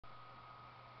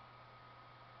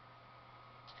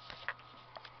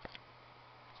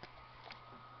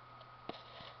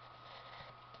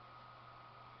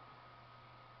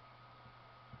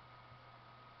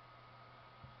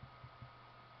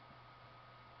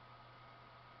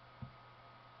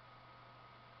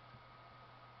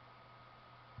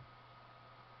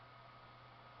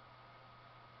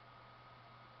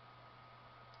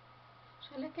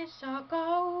sulle, kes sa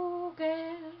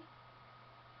kaugel.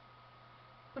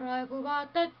 Praegu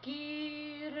vaatad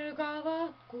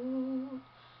kirgavat kuud,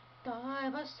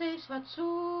 taevas seisvad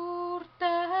suurt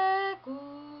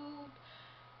tähekuud.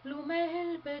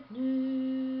 Lumehelbed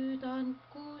nüüd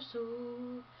andku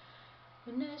suu,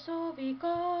 õnne soovi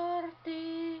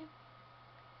kaardi.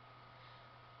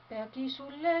 Peagi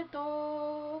sulle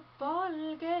toob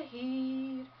valge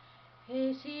hiir,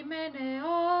 esimene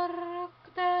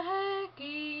arg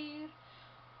tähekiir,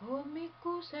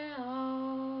 hommikuse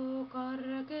ao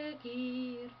karge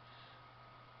kiir.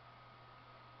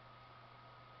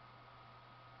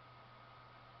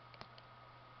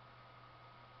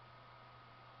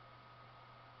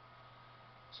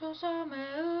 So saame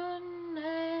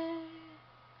õnne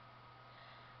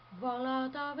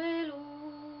valada veel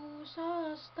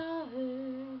uusasta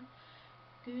ööl,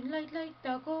 küünlaid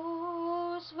laita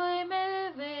koos võime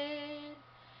veel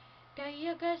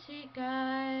käia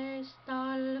käsikäes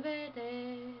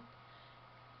talveteed.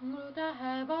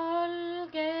 Tähe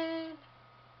valgel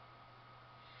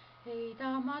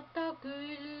heidamata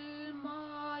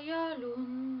külma ja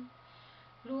lund,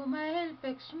 lumel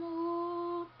peks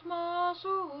muutma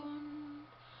suund,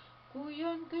 kui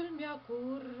on külm ja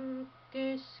kurb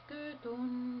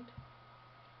kesköötund.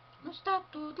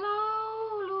 Unustatud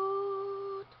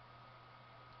laulud,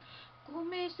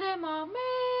 kummisema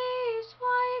mees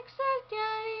vaikselt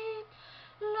jäid,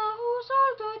 lahus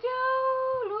oldud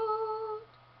jõulud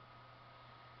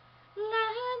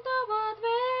lähendavad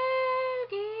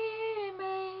veelgi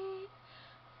meid,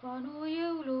 vanu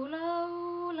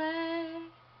jõululaule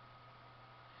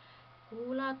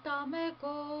kuulata me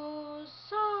koos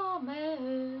saame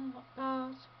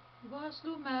taas. Vas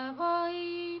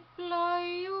lumevaip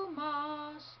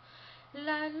laiumas,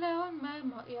 lälle on me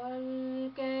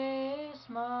jalges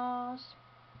maas.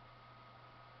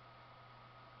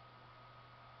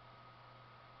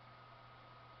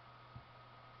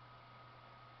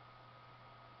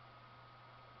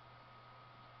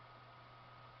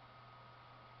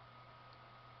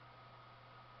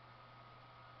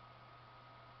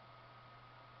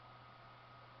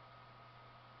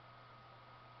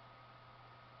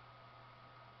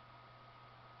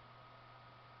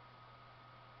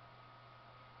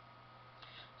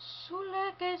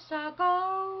 Sulle, kes sa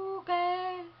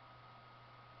kaugel,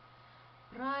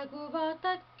 praegu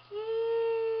vaatad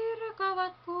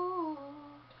kirgavat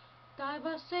kuud,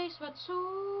 taevas seisvad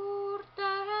suurt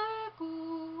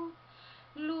tähekuud.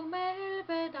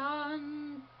 Lumehelbed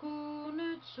andku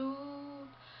nüüd suud,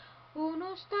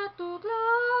 unustatud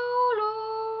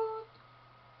laulud,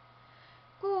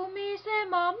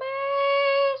 kummisema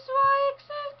mees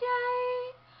vaikselt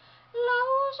jäi,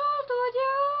 lahus oldud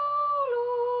jõulud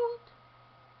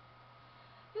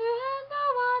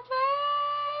ühendavad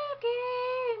veelgi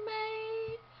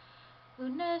meid,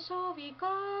 õnne soovi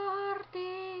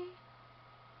kaardi.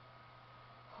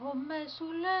 Homme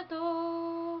sulle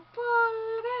toob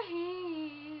valge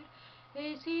hiir,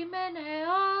 esimene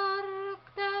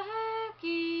arg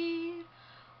tähekiir,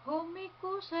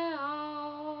 hommikuse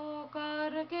ao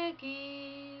karge kiir.